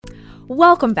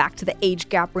Welcome back to the Age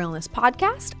Gap Realness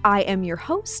Podcast. I am your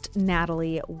host,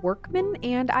 Natalie Workman,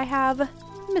 and I have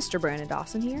Mr. Brandon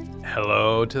Dawson here.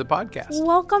 Hello to the podcast.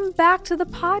 Welcome back to the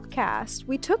podcast.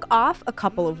 We took off a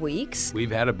couple of weeks.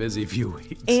 We've had a busy few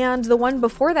weeks. And the one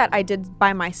before that I did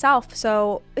by myself,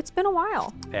 so it's been a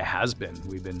while. It has been.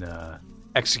 We've been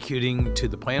executing to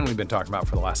the plan we've been talking about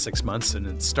for the last 6 months, and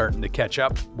it's starting to catch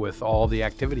up with all the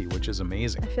activity, which is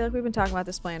amazing. I feel like we've been talking about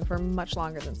this plan for much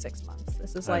longer than 6 months.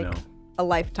 This is like a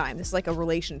lifetime. This is like a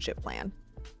relationship plan.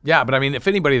 Yeah, but I mean, if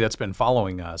anybody that's been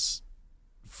following us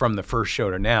from the first show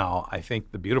to now, I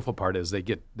think the beautiful part is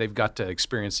they've got to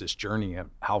experience this journey of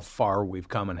how far we've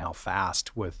come and how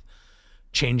fast with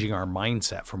changing our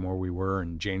mindset from where we were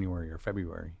in January or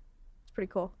February. It's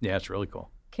pretty cool. Yeah, it's really cool.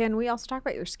 Can we also talk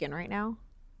about your skin right now?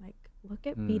 Like, look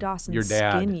at B. Dawson's Your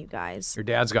dad, skin, you guys. Your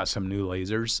dad's got some new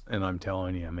lasers, and I'm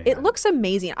telling you, man. It looks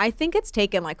amazing. I think it's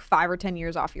taken like 5 or 10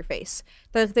 years off your face.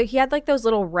 He had like those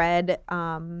little red...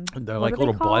 They're like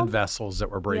little blood vessels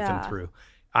that were breaking through.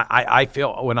 I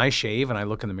feel, when I shave and I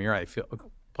look in the mirror, I feel...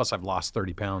 Plus, I've lost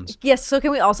 30 pounds. Yes, so can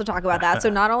we also talk about that? So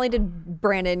not only did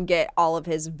Brandon get all of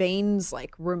his veins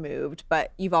like removed,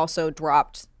 but you've also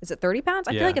dropped, is it 30 pounds?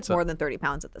 I feel like it's more than 30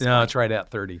 pounds at this point. No, it's right at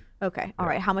 30. Okay, all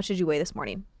right. How much did you weigh this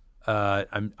morning?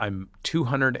 I'm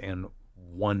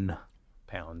 201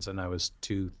 pounds, and I was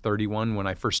 231 when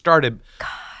I first started. Gosh.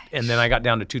 And then I got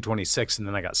down to 226, and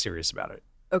then I got serious about it.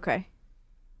 Okay.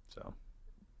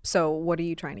 So what are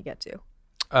you trying to get to?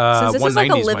 Since this is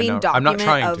like a living document I'm not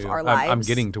trying of to. our lives. I'm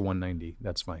getting to 190.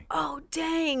 That's my... Oh,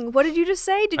 dang. What did you just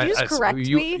say? Did you just correct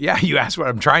me? Yeah, you asked what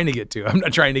I'm trying to get to. I'm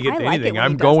not trying to get to anything.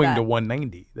 I'm going to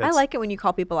 190. I like it when you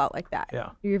call people out like that. Yeah.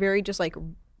 You're very just like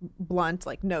blunt,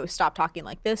 like, no, stop talking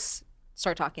like this.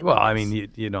 Start talking like this. Well, I mean,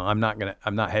 you know, I'm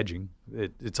not hedging.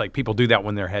 It's like people do that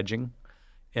when they're hedging.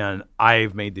 And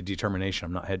I've made the determination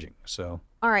I'm not hedging. So...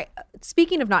 All right.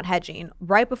 Speaking of not hedging,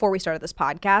 right before we started this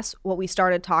podcast, what we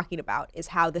started talking about is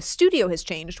how the studio has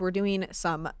changed. We're doing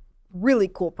some really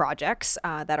cool projects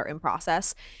that are in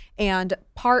process. And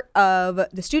part of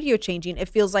the studio changing, it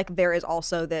feels like there is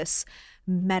also this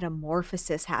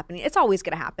metamorphosis happening. It's always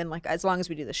going to happen. Like, as long as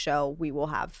we do the show, we will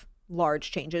have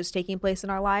large changes taking place in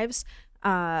our lives.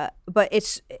 But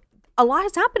a lot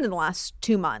has happened in the last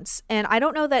 2 months. And I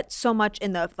don't know that so much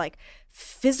in the like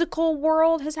physical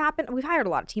world has happened. We've hired a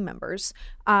lot of team members,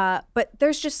 but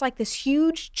there's just like this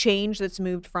huge change that's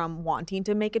moved from wanting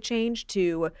to make a change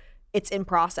to it's in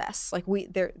process. Like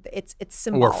it's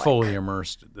symbolic. We're fully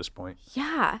immersed at this point.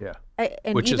 Yeah. Yeah.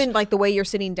 And even like the way you're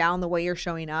sitting down, the way you're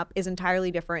showing up is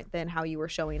entirely different than how you were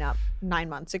showing up 9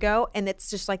 months ago. And it's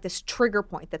just like this trigger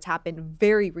point that's happened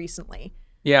very recently.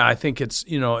 Yeah, I think it's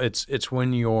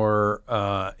when your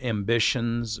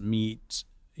ambitions meet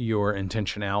your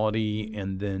intentionality,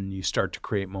 and then you start to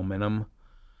create momentum.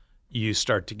 You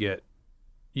start to get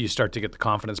the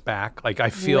confidence back. Like I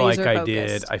feel like I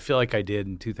did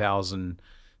in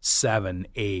 2007,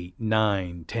 8,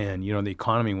 9, 10. You know, the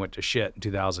economy went to shit in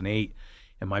 2008,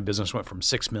 and my business went from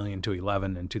 6 million to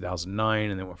 11 in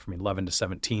 2009, and then went from 11 to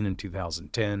 17 in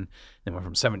 2010, then went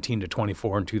from 17 to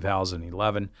 24 in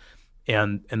 2011.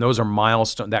 And those are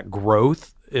milestones. That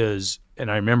growth is,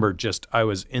 and I remember I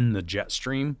was in the jet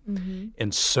stream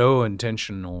and so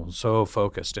intentional, so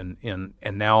focused. And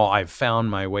now I've found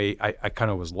my way. I kind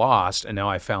of was lost, and now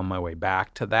I found my way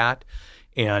back to that.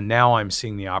 And now I'm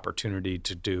seeing the opportunity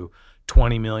to do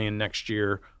 20 million next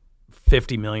year,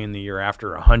 50 million the year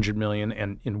after, 100 million.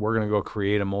 And we're going to go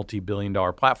create a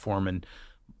multi-billion-dollar platform. And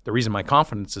the reason my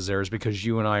confidence is there is because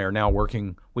you and I are now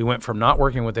working. We went from not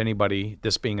working with anybody,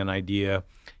 this being an idea,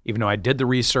 even though I did the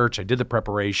research, I did the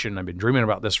preparation, I've been dreaming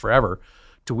about this forever,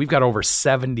 to we've got over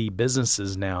 70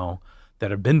 businesses now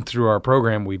that have been through our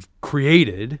program we've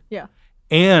created. Yeah.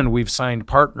 And we've signed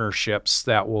partnerships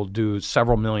that will do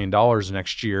several $1 million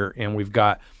next year. And we've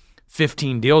got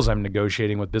 15 deals I'm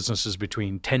negotiating with businesses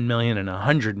between 10 million and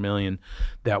 100 million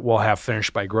that we'll have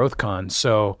finished by GrowthCon.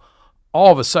 So all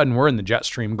of a sudden, we're in the jet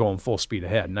stream going full speed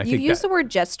ahead. And I think you used the word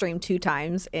jet stream 2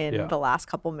 times in the last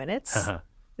couple minutes.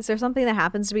 Is there something that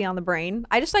happens to be on the brain?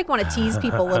 I just like want to tease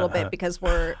people a little bit because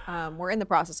we're in the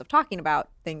process of talking about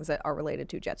things that are related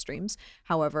to jet streams.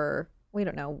 However, we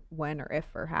don't know when or if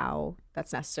or how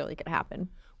that's necessarily going to happen.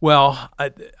 Well,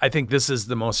 I think this is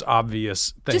the most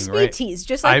obvious thing, just right? Just be a tease.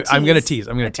 Just like tease. I'm going to tease.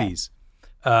 I'm going to tease.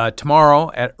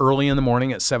 Tomorrow at early in the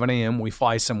morning at 7 a.m., we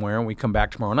fly somewhere and we come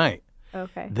back tomorrow night.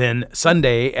 Okay. Then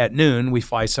Sunday at noon, we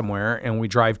fly somewhere and we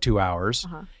drive 2 hours.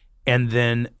 And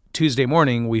then Tuesday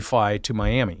morning, we fly to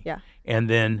Miami. Yeah. And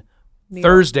then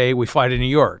Thursday, we fly to New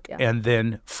York. Yeah. And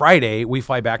then Friday, we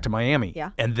fly back to Miami.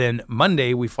 Yeah. And then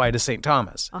Monday, we fly to St.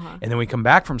 Thomas. And then we come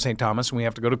back from St. Thomas and we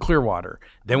have to go to Clearwater.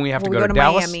 Then we have to go to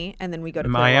Dallas. Miami, and then we go to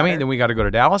Miami. Clearwater. Then we got to go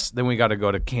to Dallas. Then we got to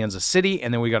go to Kansas City.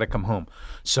 And then we got to come home.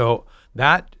 So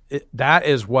that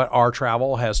is what our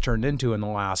travel has turned into in the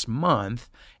last month.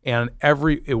 And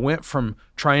it went from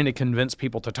trying to convince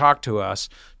people to talk to us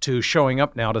to showing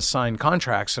up now to sign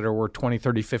contracts that are worth $20,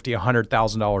 $30, $50,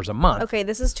 $100,000 a month. Okay,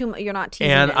 this is too much. You're not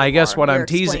teasing. And I guess what You're I'm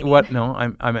teasing,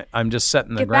 explaining. I'm just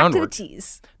setting the Get groundwork. back to the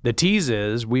tease. The tease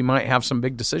is we might have some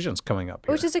big decisions coming up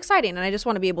here. Which is exciting, and I just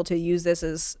want to be able to use this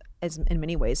as in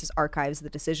many ways as archives the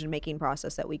decision making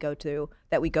process that we go through,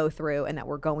 and that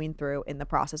we're going through in the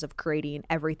process of creating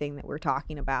everything that we're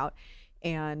talking about.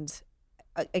 And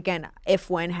again, if,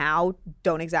 when, how,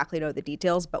 don't exactly know the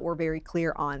details, but we're very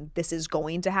clear on this is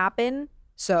going to happen.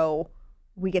 So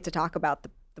we get to talk about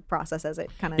the process as it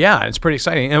kind of it's pretty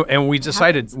exciting. And we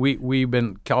decided we've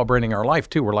been calibrating our life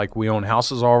too. We're like, we own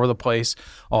houses all over the place.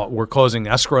 We're closing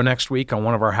escrow next week on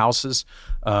one of our houses.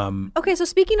 Okay, so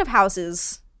speaking of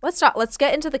houses, let's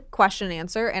get into the question and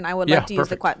answer, and I would like to use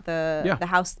the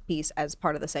house piece as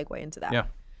part of the segue into that. Yeah.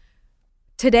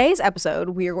 Today's episode,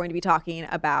 we are going to be talking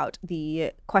about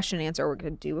the question and answer. We're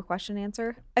going to do a question and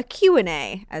answer, a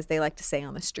Q&A, as they like to say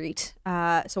on the street.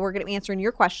 So we're going to be answering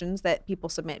your questions that people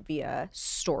submit via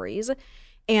stories.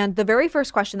 And the very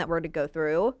first question that we're going to go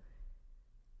through,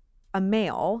 a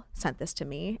male sent this to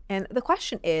me. And the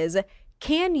question is,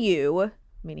 can you,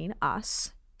 meaning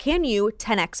us, can you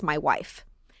 10X my wife?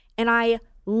 And I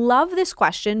love this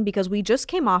question because we just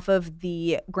came off of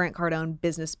the Grant Cardone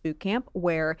Business Bootcamp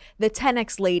where the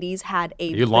 10X ladies had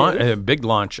a big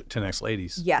launch at 10X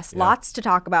Ladies. Yes, lots to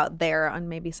talk about there on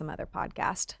maybe some other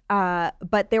podcast.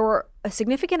 But there were a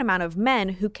significant amount of men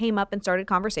who came up and started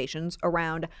conversations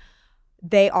around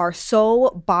they are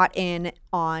so bought in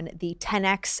on the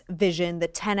 10X vision, the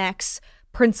 10X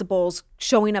principles,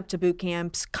 showing up to boot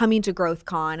camps, coming to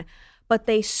GrowthCon, but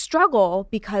they struggle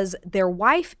because their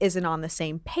wife isn't on the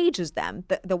same page as them.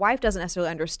 The wife doesn't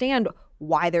necessarily understand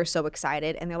why they're so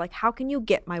excited. And they're like, how can you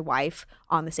get my wife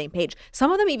on the same page? Some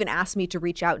of them even asked me to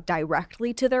reach out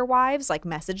directly to their wives, like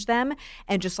message them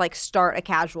and just like start a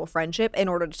casual friendship in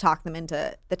order to talk them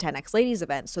into the 10X Ladies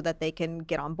event so that they can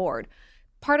get on board.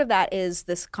 Part of that is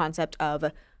this concept of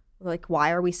like,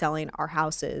 why are we selling our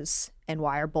houses and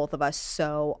why are both of us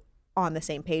so on the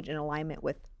same page in alignment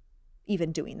with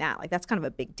even doing that? Like, that's kind of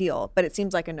a big deal, but it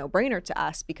seems like a no-brainer to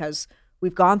us because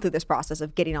we've gone through this process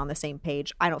of getting on the same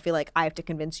page. I don't feel like I have to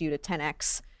convince you to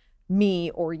 10X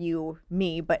me or you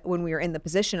me, but when we were in the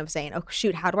position of saying, oh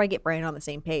shoot, how do I get Brandon on the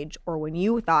same page? Or when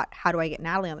you thought, how do I get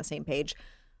Natalie on the same page?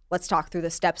 Let's talk through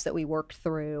the steps that we worked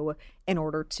through in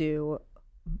order to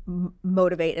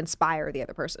motivate, inspire the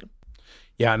other person.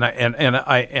 Yeah,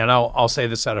 and I'll say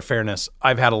this out of fairness.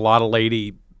 I've had a lot of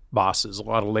lady bosses, a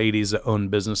lot of ladies that own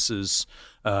businesses,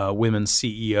 women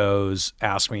CEOs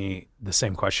ask me the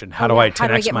same question. How do I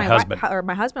 10X my husband? Or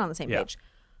my husband on the same page?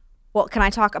 Well, can I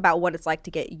talk about what it's like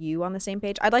to get you on the same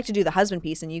page? I'd like to do the husband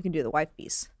piece and you can do the wife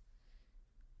piece.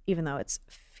 Even though it's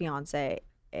fiance.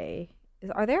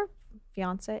 Are there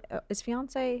fiance?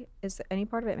 Is any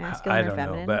part of it masculine or feminine? I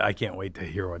don't know, but I can't wait to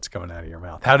hear what's coming out of your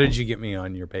mouth. How did you get me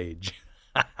on your page?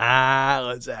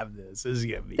 Let's have this. This is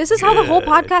gonna be This is how the whole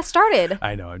podcast started.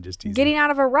 I know, I'm just teasing. Getting out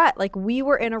of a rut. Like, we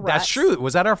were in a rut. That's true.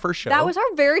 Was that our first show? That was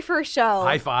our very first show.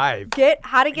 High five.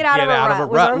 How to get out of a rut.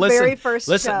 Was our very first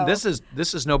show. This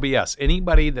is no BS.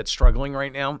 Anybody that's struggling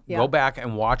right now, go back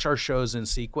and watch our shows in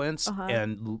sequence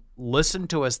and listen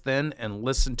to us then and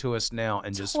listen to us now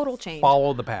and just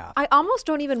follow the path. I almost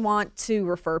don't even want to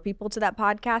refer people to that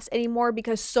podcast anymore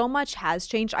because so much has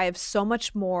changed. I have so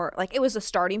much more, like, it was a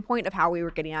starting point of how we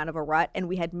were getting out of a rut and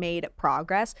we had made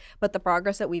progress, but the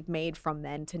progress that we've made from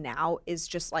then to now is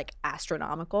just like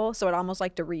astronomical. So I'd almost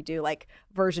like to redo like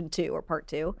version 2 or part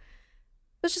 2.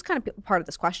 It's just kind of part of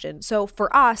this question. So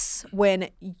for us,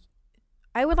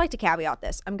 I would like to caveat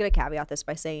this. I'm going to caveat this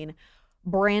by saying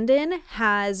Brandon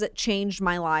has changed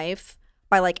my life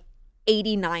by like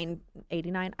 99.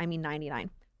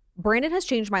 Brandon has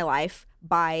changed my life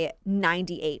by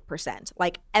 98%.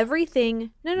 Like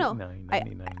everything. No.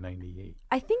 98.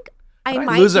 I think I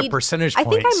might lose a percentage point. I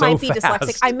think I so might be fast.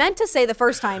 dyslexic. I meant to say the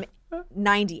first time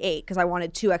 98 because I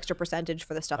wanted 2 extra percentage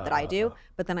for the stuff that I do.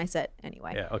 But then I said,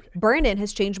 anyway. Yeah, okay. Brandon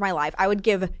has changed my life. I would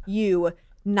give you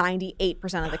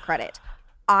 98% of the credit.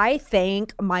 I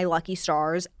thank my lucky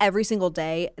stars every single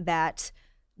day that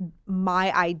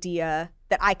my idea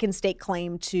that I can stake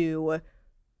claim to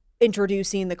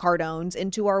introducing the Cardones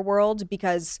into our world,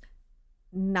 because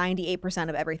 98%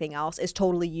 of everything else is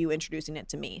totally you introducing it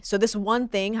to me. So this one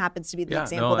thing happens to be the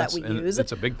example that we use.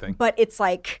 It's a big thing. But it's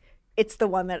like, it's the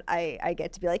one that I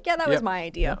get to be like, yeah, that was my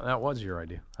idea. Yeah, that was your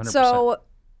idea. 100%. So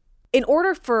in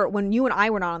order for when you and I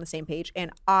were not on the same page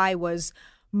and I was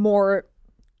more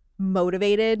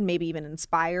motivated, maybe even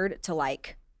inspired to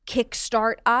like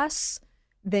kickstart us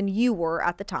than you were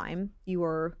at the time. You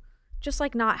were just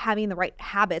like not having the right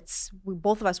habits.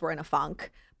 Both of us were in a funk,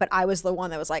 but I was the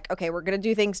one that was like, okay, we're going to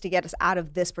do things to get us out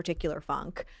of this particular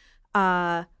funk.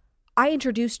 I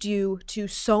introduced you to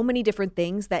so many different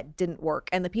things that didn't work.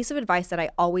 And the piece of advice that I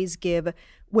always give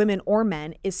women or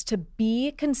men is to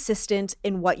be consistent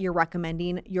in what you're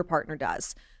recommending your partner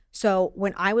does. So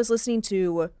when I was listening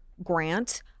to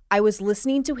Grant, I was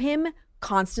listening to him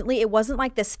constantly. It wasn't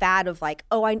like this fad of like,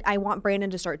 oh, I want Brandon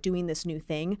to start doing this new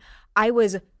thing. I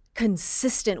was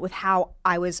consistent with how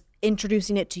I was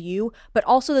introducing it to you, but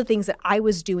also the things that I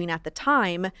was doing at the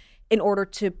time in order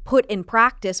to put in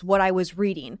practice what I was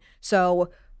reading. So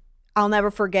I'll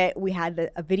never forget, we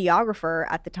had a videographer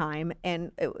at the time,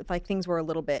 and like things were a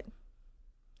little bit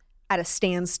at a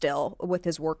standstill with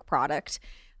his work product.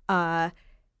 But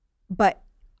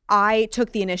I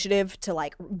took the initiative to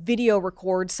like video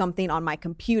record something on my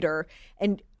computer.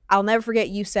 And I'll never forget,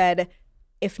 you said,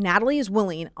 if Natalie is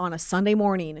willing on a Sunday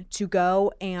morning to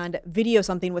go and video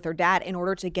something with her dad in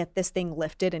order to get this thing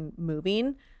lifted and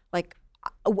moving, like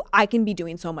I can be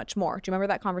doing so much more. Do you remember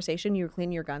that conversation? You were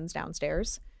cleaning your guns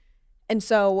downstairs. And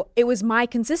so it was my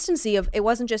consistency of, it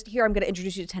wasn't just here, I'm going to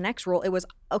introduce you to 10X rule. It was,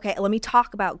 okay, let me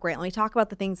talk about Grant. Let me talk about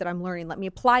the things that I'm learning. Let me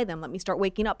apply them. Let me start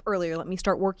waking up earlier. Let me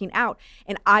start working out.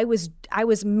 And I was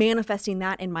manifesting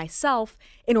that in myself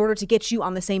in order to get you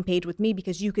on the same page with me,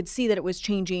 because you could see that it was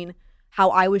changing how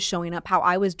I was showing up, how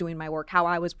I was doing my work, how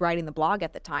I was writing the blog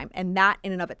at the time. And that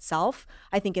in and of itself,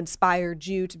 I think inspired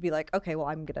you to be like, okay, well,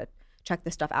 I'm going to check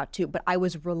this stuff out too. But I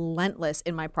was relentless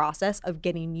in my process of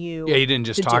getting you. Yeah, you didn't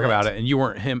just talk about it. And you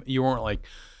weren't like,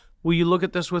 will you look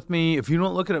at this with me? If you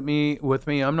don't look at me with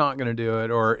me, I'm not going to do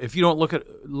it. Or if you don't look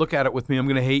at it with me, I'm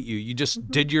going to hate you. You just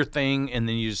did your thing, and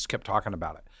then you just kept talking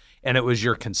about it. And it was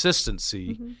your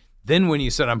consistency. Then when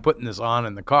you said, I'm putting this on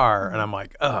in the car, and I'm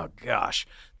like, oh gosh.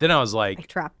 Then I was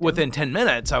like, within 10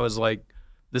 minutes, I was like,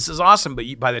 this is awesome. But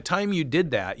by the time you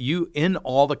did that, in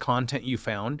all the content you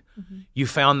found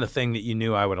the thing that you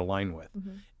knew I would align with.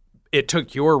 It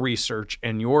took your research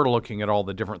and your looking at all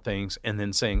the different things and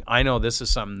then saying, I know this is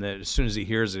something that as soon as he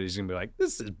hears it, he's going to be like,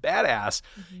 this is badass.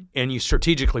 And you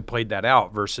strategically played that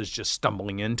out versus just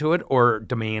stumbling into it or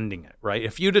demanding it, right?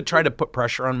 If you'd have tried to put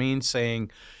pressure on me and saying,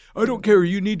 I don't care,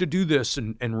 you need to do this,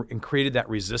 and created that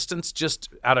resistance just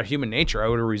out of human nature, I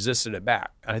would have resisted it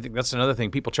back. And I think that's another thing.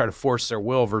 People try to force their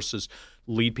will versus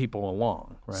lead people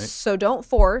along, right? So don't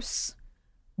force,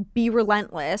 be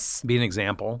relentless. Be an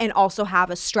example. And also have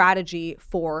a strategy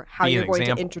for how you're going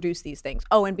to introduce these things.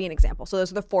 Oh, and be an example. So those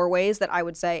are the 4 ways that I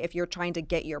would say if you're trying to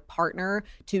get your partner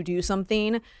to do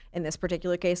something. In this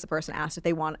particular case, the person asked if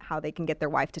they want how they can get their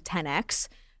wife to 10X.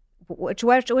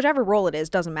 Whichever role it is,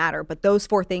 doesn't matter. But those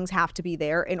 4 things have to be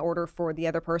there in order for the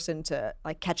other person to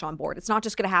like catch on board. It's not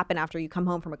just going to happen after you come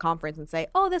home from a conference and say,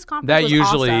 "Oh, this conference was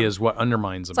usually awesome." Is what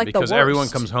undermines them, like because everyone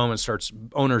comes home and starts.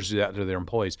 Owners do that to their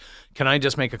employees. Can I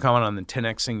just make a comment on the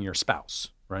 10Xing your spouse?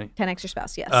 Right? 10X your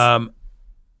spouse, yes.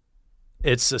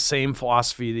 It's the same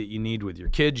philosophy that you need with your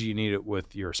kids. You need it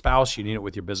with your spouse. You need it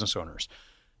with your business owners.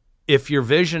 If your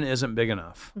vision isn't big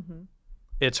enough,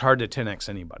 it's hard to 10X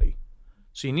anybody.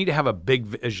 So you need to have a big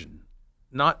vision.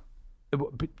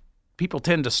 People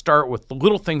tend to start with the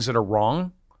little things that are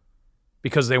wrong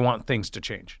because they want things to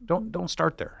change. Don't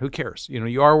start there. Who cares?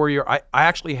 You are where you're. I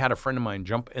actually had a friend of mine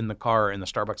jump in the car in the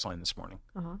Starbucks line this morning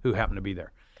who happened to be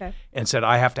there and said,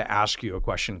 I have to ask you a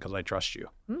question because I trust you.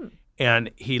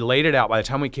 And he laid it out. By the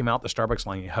time we came out the Starbucks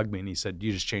line, he hugged me and he said,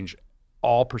 you just changed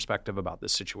all perspective about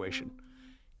this situation.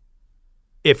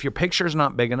 If your picture's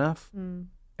not big enough,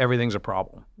 everything's a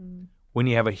problem. When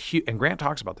you have and Grant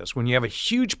talks about this, when you have a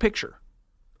huge picture,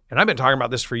 and I've been talking about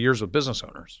this for years with business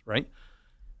owners, right?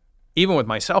 Even with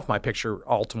myself, my picture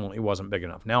ultimately wasn't big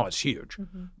enough. Now it's huge.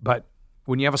 But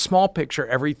when you have a small picture,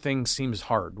 everything seems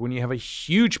hard. When you have a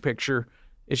huge picture,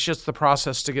 it's just the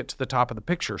process to get to the top of the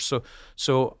picture.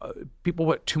 So people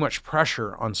put too much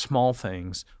pressure on small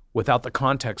things without the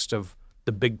context of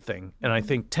the big thing. And I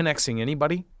think 10Xing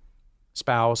anybody,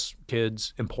 spouse,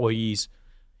 kids, employees,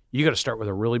 you got to start with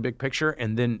a really big picture.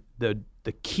 And then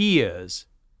the key is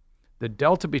the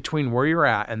delta between where you're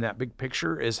at and that big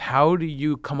picture is how do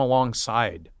you come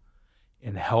alongside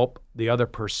and help the other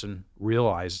person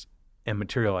realize and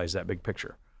materialize that big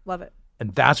picture. Love it.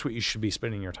 And that's what you should be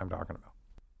spending your time talking about.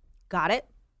 Got it.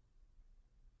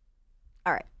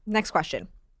 All right. Next question.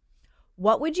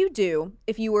 What would you do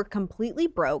if you were completely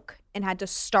broke and had to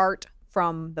start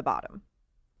from the bottom?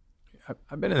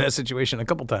 I've been in that situation a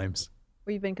couple times.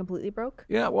 Where you've been completely broke?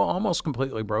 Yeah, well, almost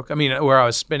completely broke. I mean, where I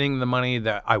was spending the money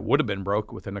that I would have been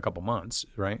broke within a couple months,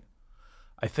 right?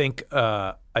 I think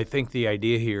the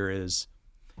idea here is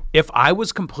if I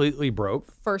was completely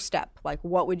broke. First step, like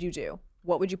what would you do?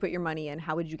 What would you put your money in?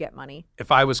 How would you get money?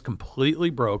 If I was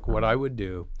completely broke, what I would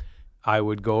do, I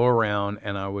would go around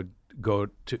and I would go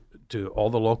to all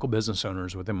the local business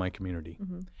owners within my community.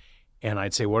 Mm-hmm. And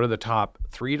I'd say, what are the top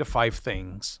 3 to 5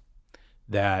 things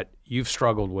that you've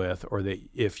struggled with, or that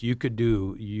if you could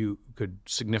do, you could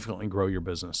significantly grow your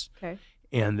business? Okay.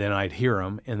 And then I'd hear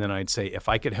them, and then I'd say, if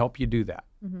I could help you do that,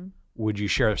 Mm-hmm. would you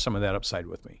share some of that upside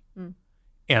with me? Mm.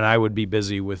 And I would be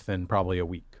busy within probably a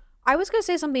week. I was going to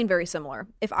say something very similar.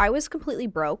 If I was completely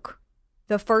broke,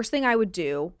 the first thing I would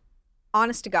do,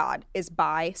 honest to God, is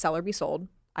buy Sell or Be Sold.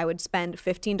 I would spend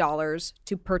 $15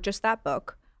 to purchase that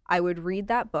book. I would read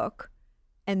that book,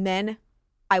 and then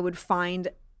I would find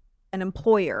an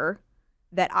employer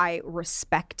that I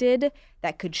respected,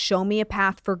 that could show me a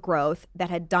path for growth, that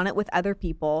had done it with other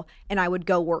people, and I would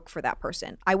go work for that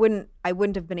person. I wouldn't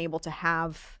have been able to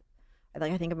have,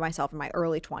 like, I think of myself in my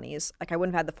early 20s, like I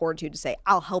wouldn't have had the fortitude to say,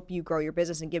 I'll help you grow your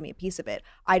business and give me a piece of it.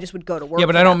 I just would go to work. Yeah,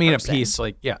 but for I don't that mean person. a piece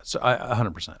like, yeah, so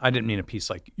 100%. I didn't mean a piece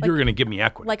like you're going to give me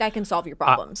equity. Like I can solve your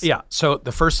problems. Yeah. So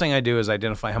the first thing I do is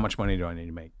identify how much money do I need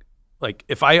to make. Like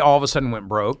if I all of a sudden went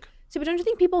broke. So, but don't you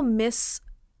think people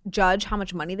misjudge how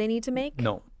much money they need to make?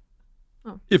 No.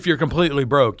 Oh. If you're completely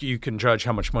broke, you can judge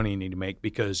how much money you need to make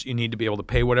because you need to be able to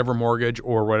pay whatever mortgage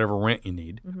or whatever rent you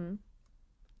need. Mm-hmm.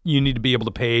 You need to be able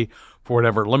to pay for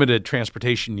whatever limited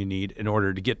transportation you need in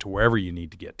order to get to wherever you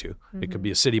need to get to. Mm-hmm. It could be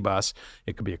a city bus.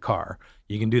 It could be a car.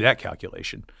 You can do that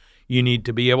calculation. You need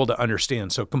to be able to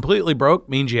understand. So completely broke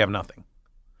means you have nothing.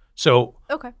 So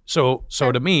Okay. So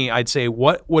to me, I'd say,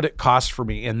 what would it cost for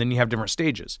me? And then you have different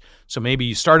stages. So maybe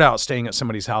you start out staying at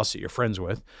somebody's house that you're friends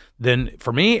with. Then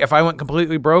for me, if I went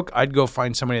completely broke, I'd go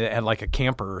find somebody that had like a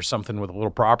camper or something with a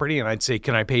little property, and I'd say,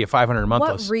 can I pay you $500 a month?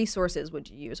 What resources would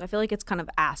you use? I feel like it's kind of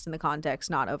asked in the context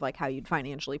not of like how you'd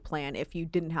financially plan if you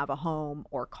didn't have a home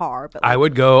or car, but like, I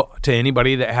would go to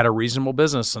anybody that had a reasonable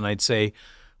business, and I'd say,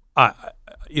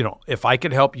 if I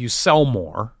could help you sell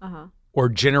more, or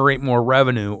generate more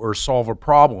revenue or solve a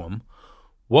problem,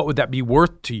 what would that be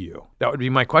worth to you? That would be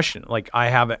my question. Like I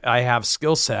have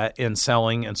skill set in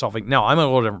selling and solving. Now I'm in a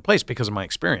little different place because of my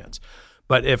experience.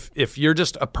 But if you're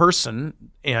just a person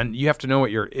and you have to know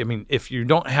what if you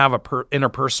don't have a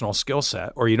interpersonal skill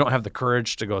set, or you don't have the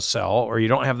courage to go sell, or you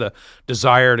don't have the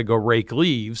desire to go rake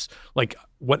leaves, like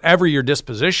whatever your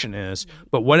disposition is,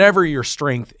 but whatever your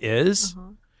strength is,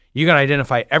 you got to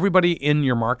identify everybody in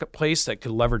your marketplace that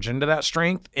could leverage into that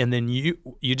strength, and then you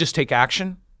just take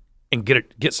action and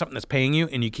get something that's paying you,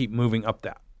 and you keep moving up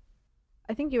that.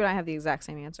 I think you and I have the exact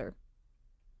same answer.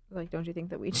 Like, don't you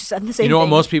think that we just said the same thing? You know what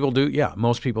most people do? Yeah,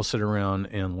 most people sit around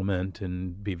and lament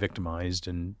and be victimized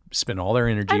and spend all their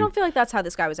energy. I don't feel like that's how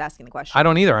this guy was asking the question. I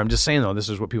don't either. I'm just saying, though, this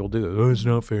is what people do. Oh, it's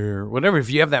not fair. Whatever. If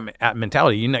you have that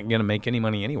mentality, you're not going to make any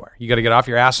money anywhere. You got to get off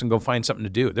your ass and go find something to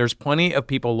do. There's plenty of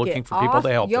people looking for people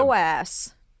to help them. Your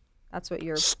ass. That's what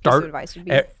your piece of advice would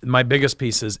be. My biggest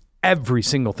piece is every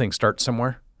single thing starts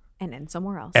somewhere. And end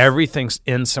somewhere else. Everything's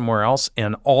in somewhere else,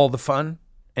 and all the fun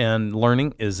and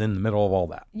learning is in the middle of all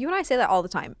that. You and I say that all the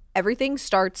time. Everything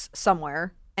starts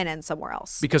somewhere and ends somewhere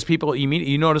else. Because people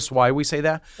immediately, you notice why we say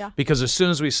that? Yeah. Because as soon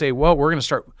as we say, well, we're going to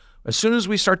start, as soon as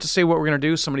we start to say what we're going to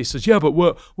do, somebody says, yeah, but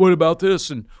what about this?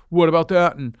 And what about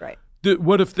that? And right.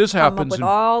 What if this happens? Come up with and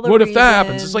all the what reasons. if that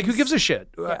happens? It's like, who gives a shit?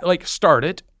 Yeah. Like, start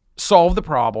it, solve the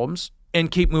problems, and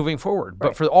keep moving forward.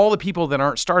 But for all the people that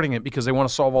aren't starting it because they want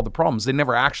to solve all the problems, they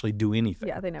never actually do anything.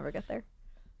 Yeah, they never get there.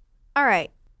 All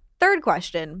right. Third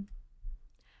question.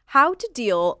 How to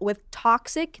deal with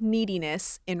toxic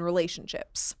neediness in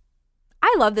relationships.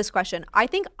 I love this question. I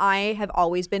think I have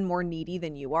always been more needy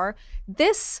than you are.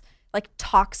 This like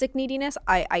toxic neediness,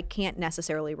 I can't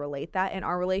necessarily relate that in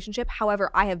our relationship.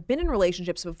 However, I have been in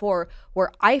relationships before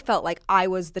where I felt like I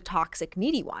was the toxic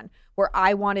needy one, where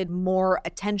I wanted more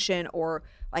attention, or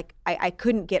like I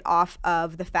couldn't get off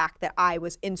of the fact that I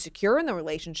was insecure in the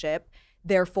relationship.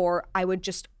 Therefore, I would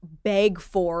just beg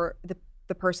for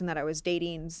the person that I was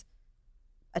dating's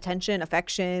attention,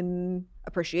 affection,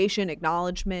 appreciation,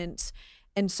 acknowledgement.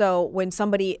 And so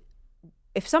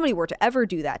if somebody were to ever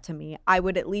do that to me, I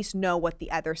would at least know what the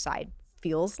other side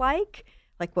feels like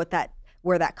what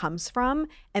where that comes from.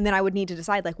 And then I would need to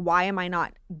decide, like, why am I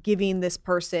not giving this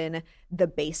person the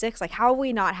basics? Like, how have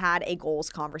we not had a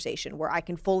goals conversation where I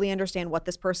can fully understand what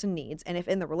this person needs? And if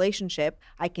in the relationship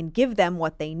I can give them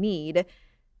what they need,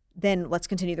 then let's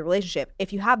continue the relationship.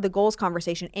 If you have the goals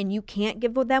conversation and you can't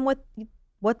give them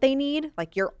what they need,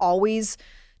 like they're always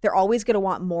going to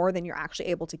want more than you're actually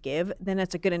able to give, then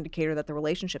it's a good indicator that the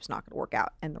relationship's not going to work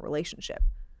out in the relationship.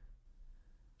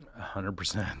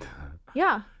 100%.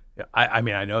 Yeah. Yeah, I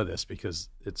mean, I know this because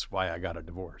it's why I got a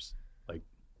divorce. Like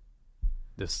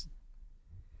this,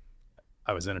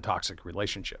 I was in a toxic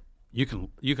relationship. You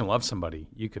can love somebody.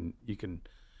 You can,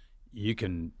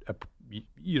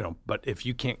 but if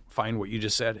you can't find what you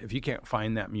just said, if you can't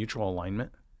find that mutual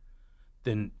alignment,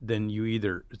 then you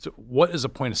either, what is the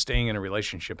point of staying in a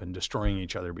relationship and destroying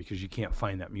each other because you can't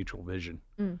find that mutual vision?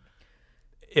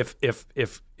 If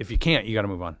you can't, you got to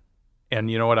move on. And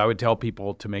you know what? I would tell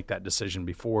people to make that decision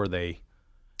before they.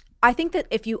 I think that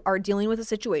if you are dealing with a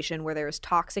situation where there is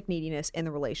toxic neediness in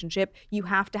the relationship, you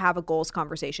have to have a goals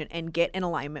conversation and get in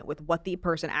alignment with what the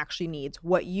person actually needs,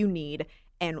 what you need,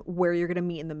 and where you're going to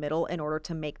meet in the middle in order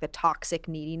to make the toxic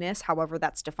neediness, however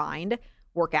that's defined,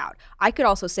 work out. I could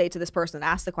also say to this person that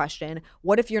asked the question,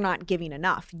 what if you're not giving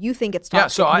enough? You think it's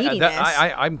toxic neediness,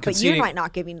 I'm conceding, but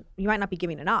you might not be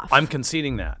giving enough. I'm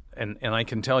conceding that. And I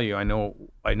can tell you, I know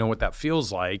what that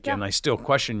feels like. Yeah. And I still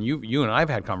question you and I've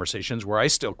had conversations where I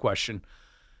still question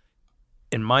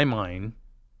in my mind,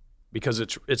 because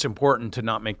it's important to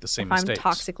not make the same mistakes.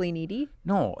 I'm toxically needy?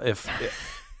 No,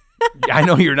 I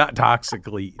know you're not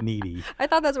toxically needy. I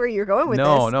thought that's where you're going with this.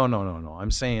 No. I'm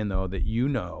saying, though, that you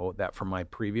know that from my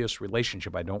previous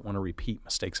relationship, I don't want to repeat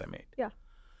mistakes I made. Yeah.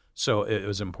 So it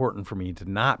was important for me to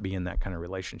not be in that kind of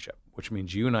relationship, which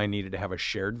means you and I needed to have a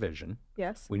shared vision.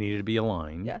 Yes. We needed to be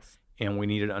aligned. Yes. And we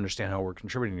needed to understand how we're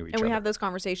contributing to each other. And we have those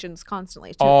conversations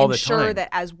constantly to all ensure the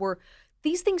time. that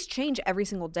these things change every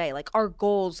single day. Like our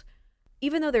goals,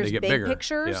 even though there's big bigger.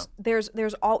 pictures, Yeah.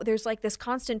 there's like this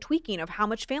constant tweaking of how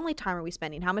much family time are we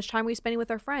spending? How much time are we spending with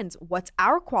our friends? What's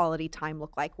our quality time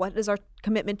look like? What does our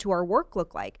commitment to our work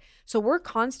look like? So we're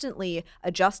constantly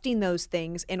adjusting those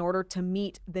things in order to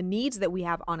meet the needs that we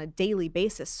have on a daily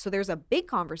basis. So there's a big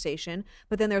conversation,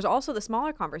 but then there's also the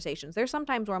smaller conversations. There's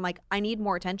sometimes where I'm like, I need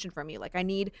more attention from you. Like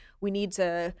we need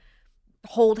to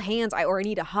hold hands, or I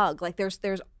need a hug. Like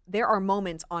there are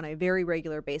moments on a very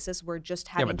regular basis where just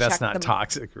having but that's not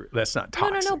toxic. That's not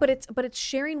toxic. No. But it's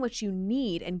sharing what you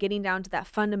need and getting down to that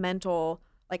fundamental.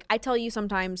 Like I tell you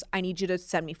sometimes, I need you to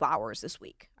send me flowers this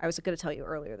week. I was going to tell you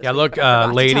earlier this week. Look,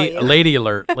 lady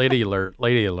alert.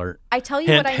 I tell you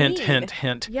hint, what I hint, need.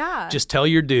 Hint. Yeah. Just tell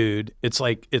your dude. It's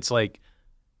like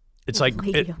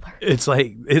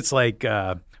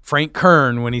Frank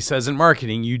Kern when he says in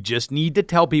marketing, you just need to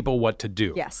tell people what to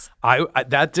do. Yes. I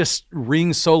that just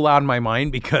rings so loud in my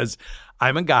mind because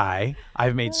I'm a guy.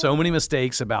 I've made so many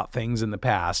mistakes about things in the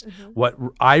past. Mm-hmm. What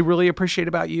I really appreciate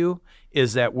about you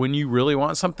is that when you really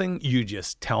want something, you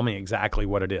just tell me exactly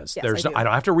what it is. Yes, I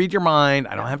don't have to read your mind.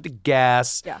 I don't have to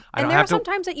guess. Yeah. And there are some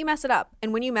times that you mess it up.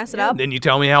 And when you mess it up, then you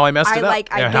tell me how I messed it up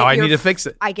and how I need to fix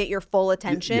it. I get your full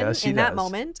attention in that does.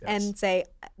 moment and say,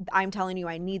 I'm telling you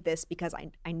I need this because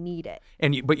I need it.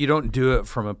 But you don't do it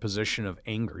from a position of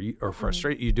anger or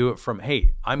frustration. Mm-hmm. You do it from,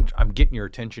 hey, I'm getting your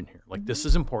attention here. Like, this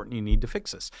is important. You need to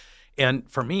fix this.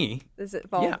 And for me, does it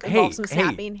involve some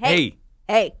snapping? Hey.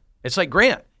 It's like,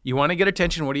 Grant, you want to get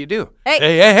attention, what do you do?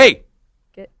 Hey.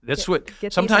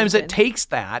 Sometimes it takes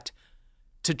that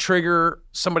to trigger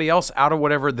somebody else out of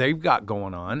whatever they've got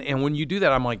going on. And when you do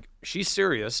that, I'm like, she's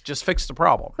serious. Just fix the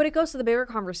problem. But it goes to the bigger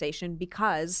conversation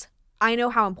because I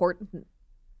know how important.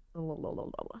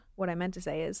 What I meant to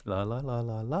say is.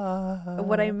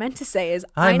 What I meant to say is.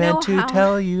 I meant to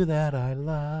tell you that I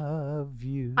love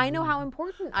you. I know how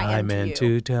important I am to you. I meant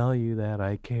to tell you that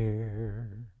I care.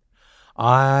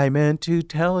 I meant to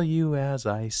tell you as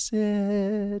I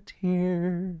sit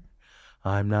here,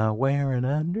 I'm not wearing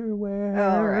underwear.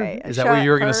 All right. Is that what you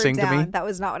were going to sing to me? That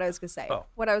was not what I was going to say. Oh.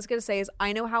 What I was going to say is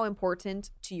I know how important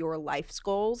to your life's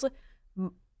goals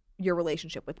your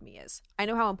relationship with me is. I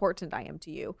know how important I am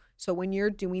to you. So when you're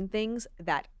doing things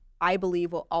that I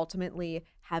believe will ultimately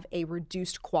have a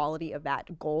reduced quality of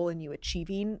that goal and you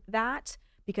achieving that,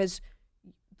 because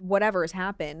whatever has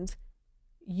happened,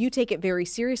 you take it very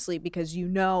seriously because you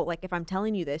know, like if I'm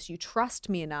telling you this, you trust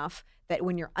me enough that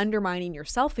when you're undermining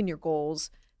yourself and your goals,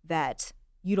 that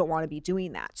you don't want to be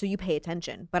doing that. So you pay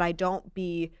attention, but I don't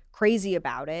be crazy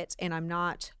about it and I'm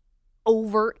not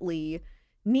overtly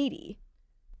needy,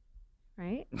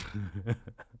 right?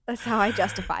 That's how I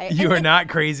justify it. You are not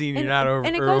crazy, and you're not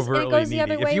overtly the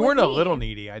other needy. way If you with weren't a me. little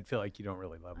needy, I'd feel like you don't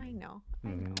really love me. I know.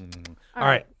 All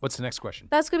right. What's the next question?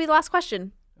 That's going to be the last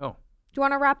question. Oh. Do you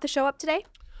want to wrap the show up today?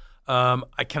 Can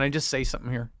I just say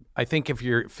something here? I think if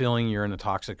you're feeling you're in a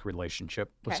toxic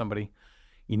relationship with somebody,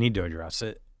 you need to address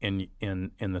it. And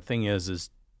the thing is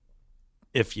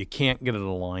if you can't get it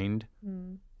aligned,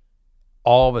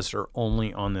 all of us are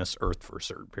only on this earth for a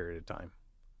certain period of time.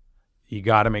 You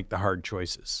got to make the hard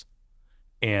choices.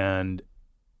 And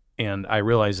I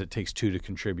realize it takes two to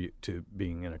contribute to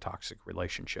being in a toxic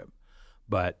relationship.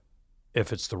 But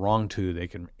if it's the wrong two, they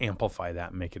can amplify that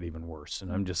and make it even worse.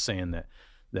 And I'm just saying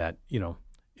that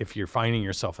if you're finding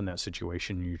yourself in that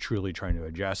situation and you're truly trying to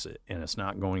address it and it's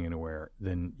not going anywhere,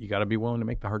 then you got to be willing to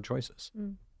make the hard choices.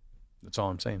 That's all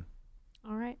I'm saying.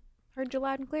 All right. Heard you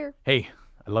loud and clear. Hey,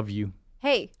 I love you.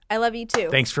 Hey, I love you too.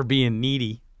 Thanks for being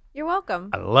needy. You're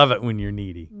welcome. I love it when you're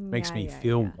needy. Makes me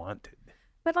feel wanted.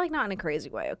 But like not in a crazy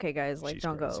way. Okay, guys, like She's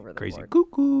don't crazy. go over the crazy. board.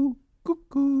 Cuckoo.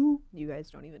 Cuckoo. You guys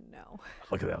don't even know.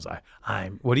 Look at those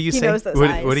eyes. What do you He say? knows those What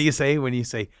eyes. do you say when you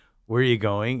say, where are you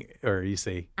going? Or you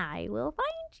say, I will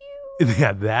find you.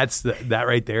 yeah, that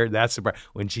right there. That's the part.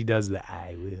 When she does the,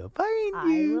 I will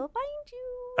find you. I will find you.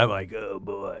 I'm like, oh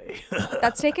boy.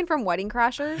 That's taken from Wedding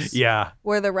Crashers. Yeah.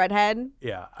 Where the redhead,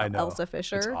 Yeah, I know. Elsa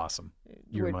Fisher. It's awesome.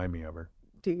 You remind me of her.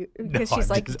 Do you? No, Because she's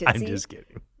like ditzy. I'm just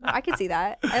kidding. I can see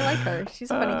that. I like her.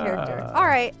 She's a funny character. All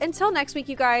right. Until next week,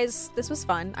 you guys. This was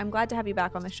fun. I'm glad to have you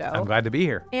back on the show. I'm glad to be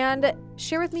here. And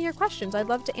share with me your questions. I'd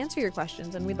love to answer your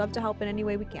questions, and we'd love to help in any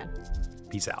way we can.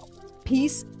 Peace out.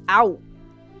 Peace out.